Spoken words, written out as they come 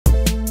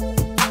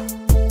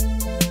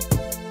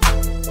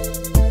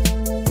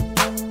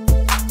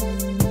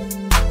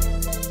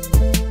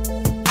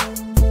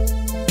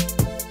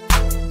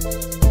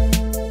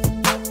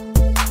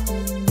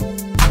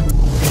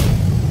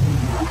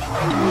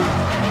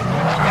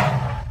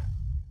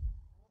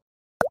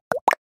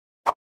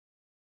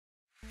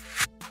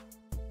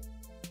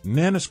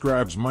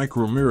Nanoscribe's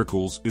Micro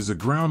Miracles is a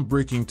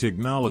groundbreaking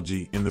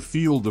technology in the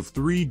field of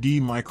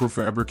 3D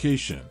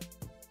microfabrication.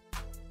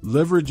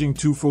 Leveraging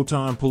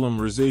two-photon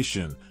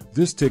polymerization,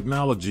 this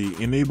technology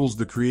enables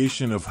the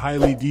creation of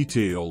highly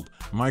detailed,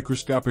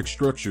 microscopic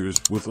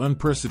structures with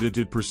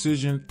unprecedented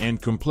precision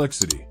and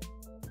complexity.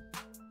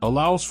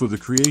 Allows for the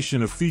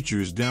creation of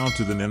features down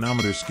to the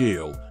nanometer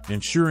scale,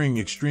 ensuring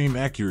extreme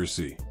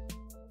accuracy.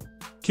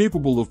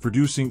 Capable of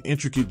producing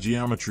intricate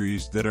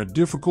geometries that are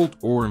difficult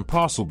or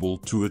impossible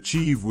to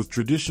achieve with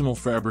traditional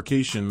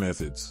fabrication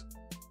methods.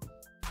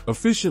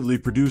 Efficiently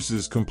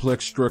produces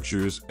complex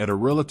structures at a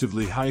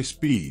relatively high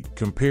speed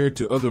compared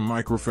to other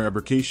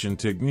microfabrication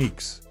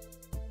techniques.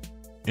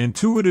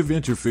 Intuitive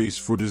interface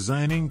for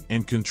designing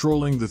and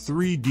controlling the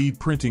 3D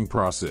printing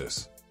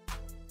process.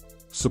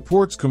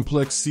 Supports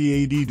complex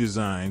CAD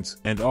designs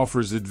and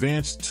offers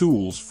advanced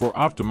tools for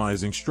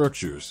optimizing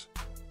structures.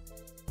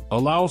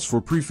 Allows for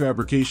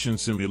prefabrication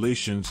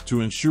simulations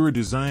to ensure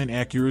design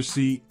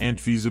accuracy and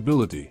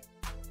feasibility.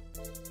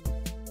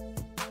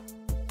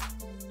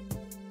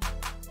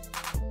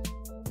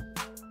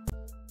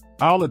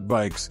 Owlet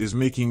Bikes is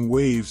making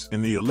waves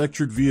in the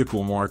electric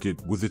vehicle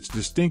market with its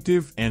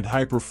distinctive and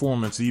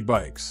high-performance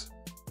e-bikes.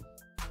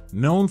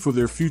 Known for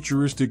their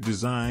futuristic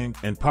design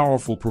and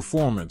powerful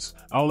performance,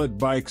 Owlet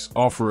Bikes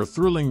offer a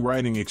thrilling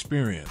riding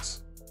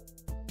experience.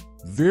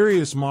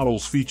 Various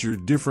models feature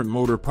different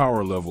motor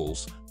power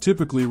levels,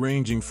 typically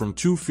ranging from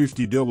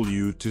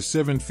 250W to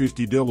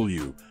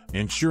 750W,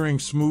 ensuring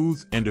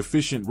smooth and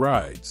efficient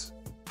rides.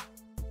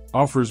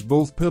 Offers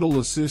both pedal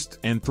assist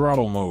and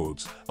throttle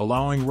modes,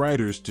 allowing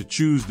riders to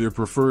choose their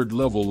preferred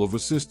level of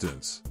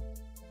assistance.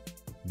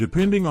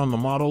 Depending on the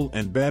model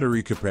and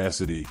battery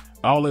capacity,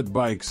 Owlet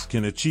Bikes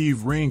can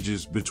achieve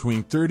ranges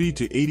between 30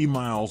 to 80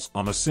 miles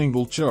on a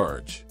single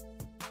charge.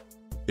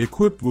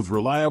 Equipped with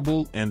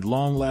reliable and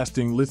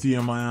long-lasting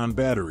lithium-ion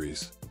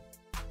batteries.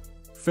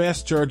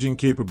 Fast charging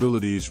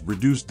capabilities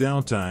reduce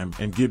downtime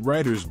and get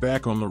riders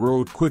back on the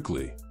road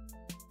quickly.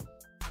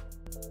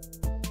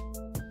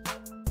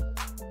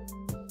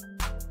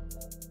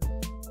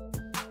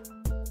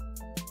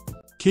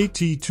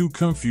 KT2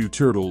 Kungfu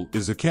Turtle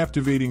is a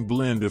captivating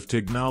blend of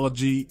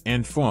technology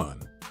and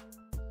fun.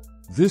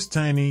 This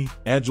tiny,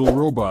 agile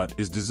robot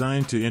is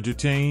designed to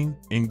entertain,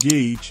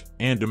 engage,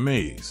 and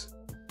amaze.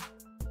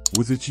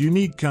 With its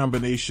unique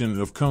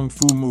combination of kung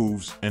fu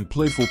moves and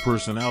playful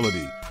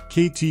personality,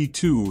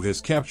 KT2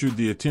 has captured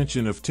the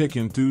attention of tech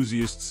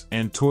enthusiasts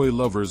and toy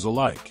lovers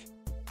alike.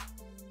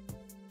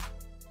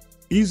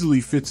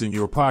 Easily fits in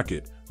your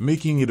pocket,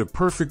 making it a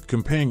perfect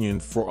companion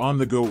for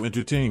on-the-go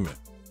entertainment.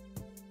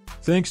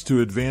 Thanks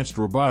to advanced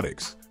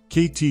robotics,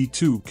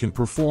 KT2 can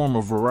perform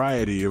a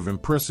variety of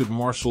impressive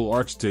martial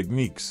arts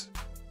techniques.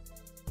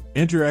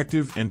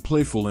 Interactive and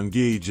playful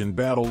engage in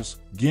battles,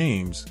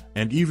 games,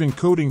 and even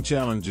coding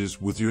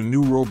challenges with your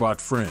new robot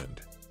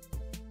friend.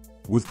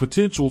 With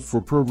potential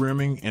for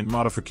programming and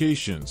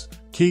modifications,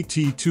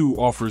 KT2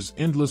 offers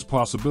endless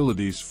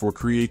possibilities for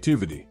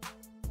creativity.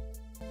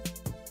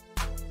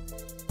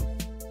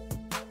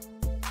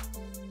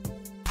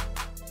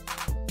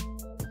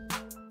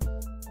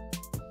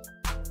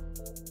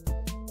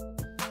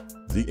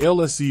 The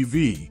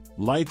Lsev,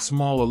 Light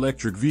Small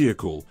Electric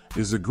Vehicle,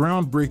 is a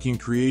groundbreaking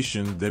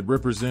creation that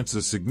represents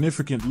a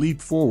significant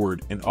leap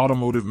forward in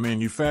automotive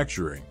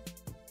manufacturing.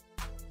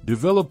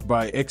 Developed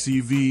by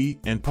Xev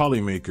and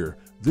Polymaker,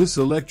 this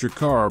electric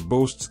car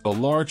boasts a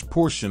large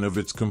portion of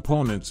its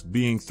components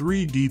being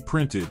 3D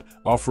printed,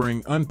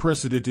 offering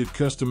unprecedented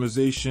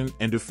customization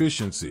and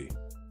efficiency.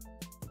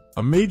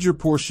 A major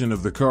portion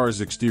of the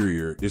car's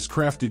exterior is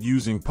crafted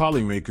using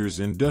Polymaker's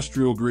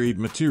industrial-grade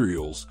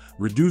materials,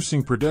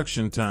 reducing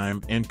production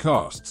time and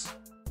costs.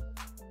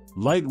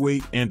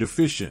 Lightweight and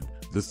efficient,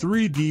 the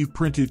 3D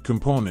printed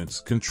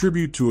components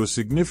contribute to a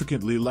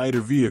significantly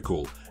lighter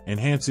vehicle,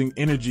 enhancing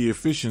energy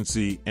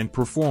efficiency and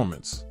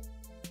performance.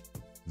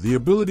 The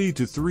ability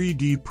to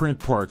 3D print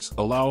parts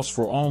allows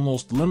for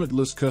almost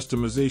limitless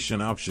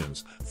customization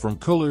options, from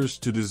colors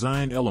to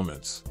design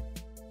elements.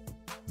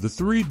 The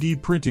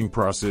 3D printing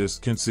process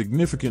can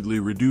significantly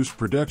reduce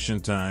production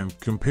time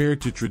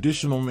compared to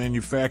traditional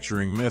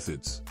manufacturing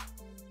methods.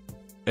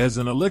 As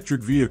an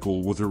electric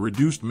vehicle with a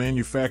reduced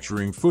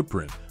manufacturing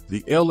footprint,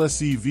 the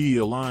Lsev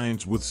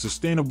aligns with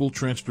sustainable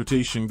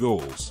transportation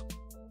goals.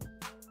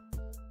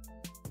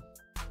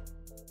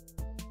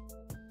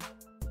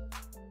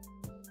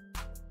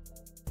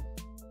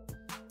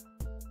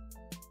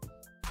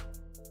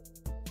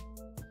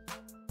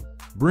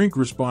 Brinc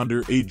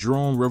Responder, a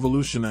drone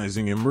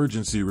revolutionizing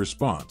emergency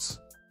response.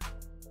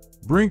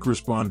 Brinc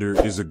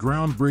Responder is a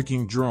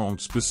groundbreaking drone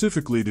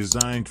specifically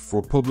designed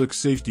for public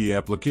safety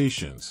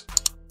applications.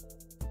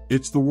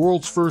 It's the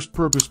world's first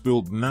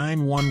purpose-built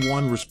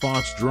 911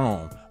 response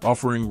drone,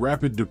 offering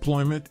rapid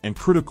deployment and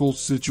critical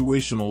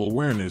situational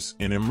awareness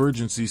in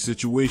emergency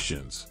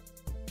situations.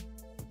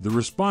 The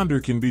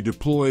responder can be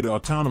deployed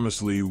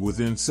autonomously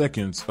within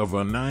seconds of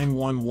a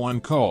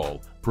 911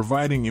 call,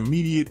 providing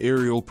immediate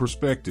aerial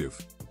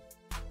perspective.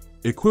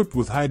 Equipped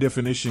with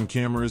high-definition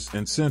cameras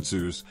and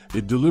sensors,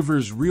 it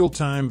delivers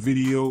real-time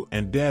video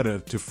and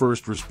data to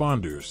first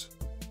responders.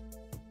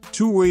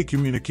 Two-way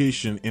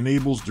communication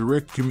enables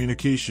direct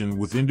communication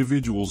with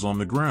individuals on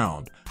the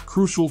ground,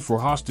 crucial for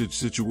hostage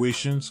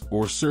situations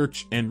or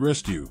search and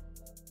rescue.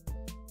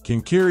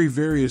 Can carry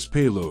various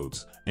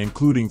payloads,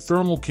 including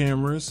thermal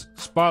cameras,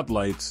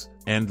 spotlights,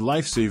 and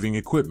life-saving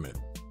equipment.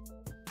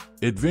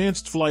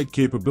 Advanced flight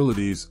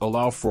capabilities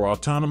allow for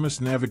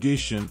autonomous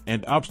navigation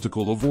and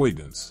obstacle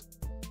avoidance.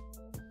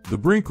 The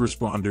Brinc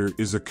Responder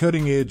is a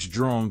cutting-edge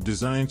drone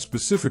designed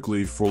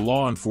specifically for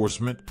law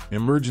enforcement,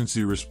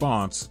 emergency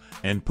response,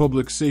 and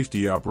public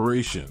safety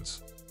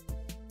operations.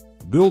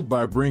 Built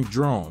by Brinc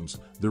Drones,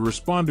 the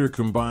Responder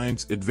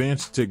combines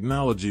advanced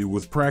technology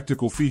with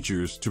practical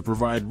features to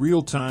provide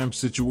real-time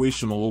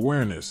situational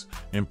awareness,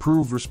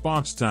 improve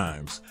response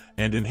times,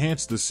 and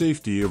enhance the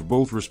safety of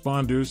both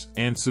responders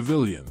and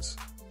civilians.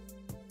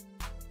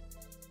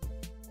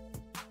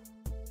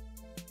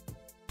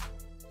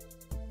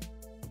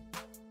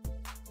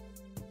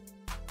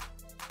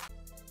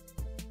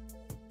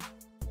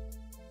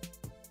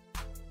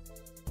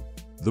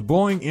 The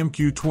Boeing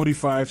MQ-25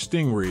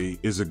 Stingray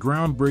is a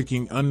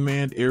groundbreaking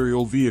unmanned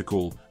aerial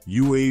vehicle,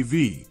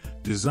 UAV,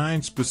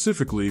 designed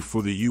specifically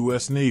for the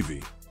U.S.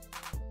 Navy.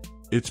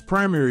 Its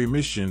primary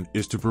mission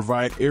is to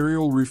provide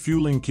aerial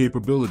refueling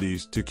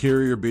capabilities to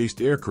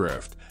carrier-based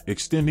aircraft,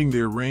 extending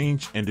their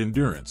range and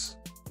endurance.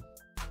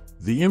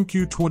 The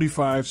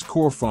MQ-25's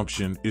core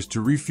function is to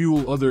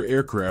refuel other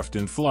aircraft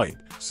in flight,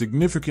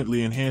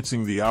 significantly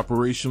enhancing the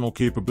operational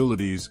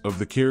capabilities of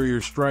the carrier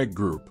strike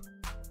group.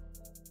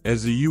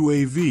 As a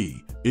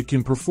UAV, it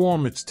can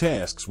perform its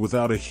tasks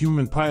without a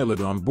human pilot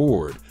on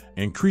board,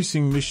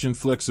 increasing mission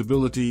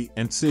flexibility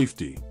and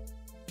safety.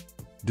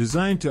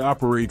 Designed to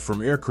operate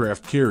from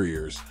aircraft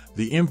carriers,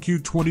 the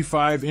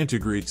MQ-25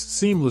 integrates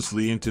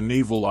seamlessly into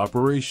naval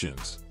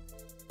operations.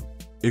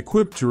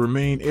 Equipped to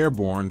remain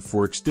airborne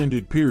for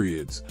extended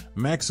periods,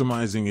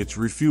 maximizing its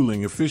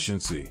refueling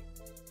efficiency.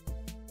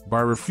 By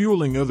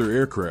refueling other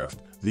aircraft,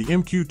 the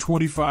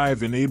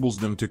MQ-25 enables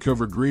them to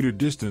cover greater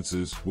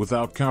distances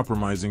without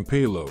compromising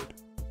payload.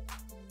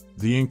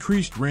 The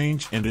increased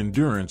range and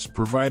endurance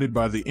provided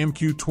by the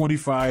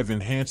MQ-25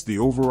 enhance the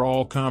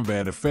overall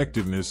combat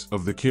effectiveness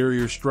of the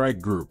carrier strike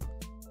group.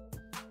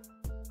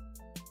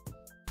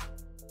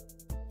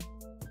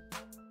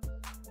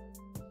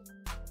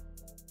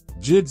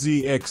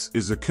 Jedsy X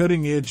is a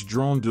cutting-edge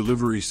drone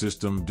delivery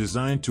system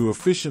designed to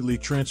efficiently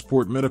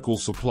transport medical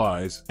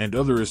supplies and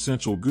other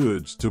essential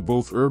goods to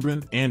both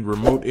urban and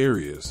remote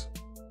areas.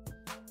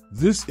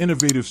 This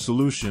innovative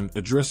solution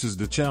addresses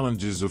the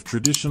challenges of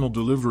traditional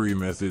delivery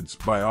methods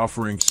by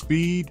offering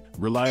speed,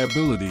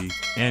 reliability,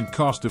 and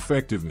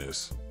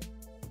cost-effectiveness.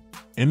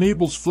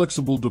 Enables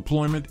flexible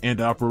deployment and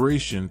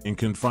operation in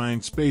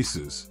confined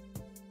spaces.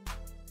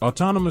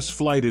 Autonomous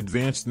flight,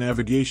 advanced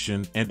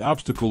navigation, and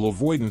obstacle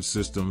avoidance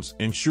systems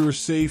ensure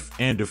safe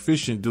and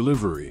efficient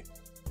delivery.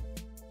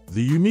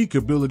 The unique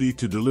ability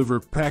to deliver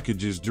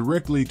packages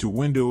directly to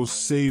windows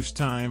saves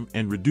time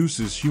and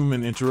reduces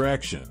human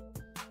interaction.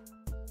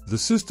 The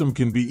system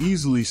can be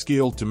easily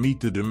scaled to meet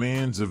the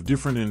demands of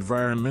different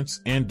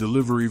environments and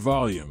delivery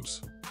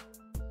volumes.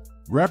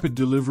 Rapid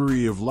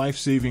delivery of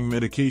life-saving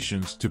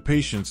medications to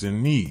patients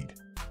in need.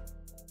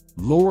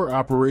 Lower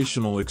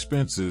operational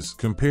expenses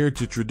compared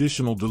to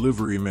traditional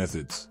delivery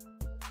methods.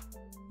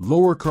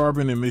 Lower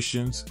carbon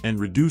emissions and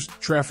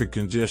reduced traffic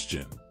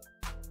congestion.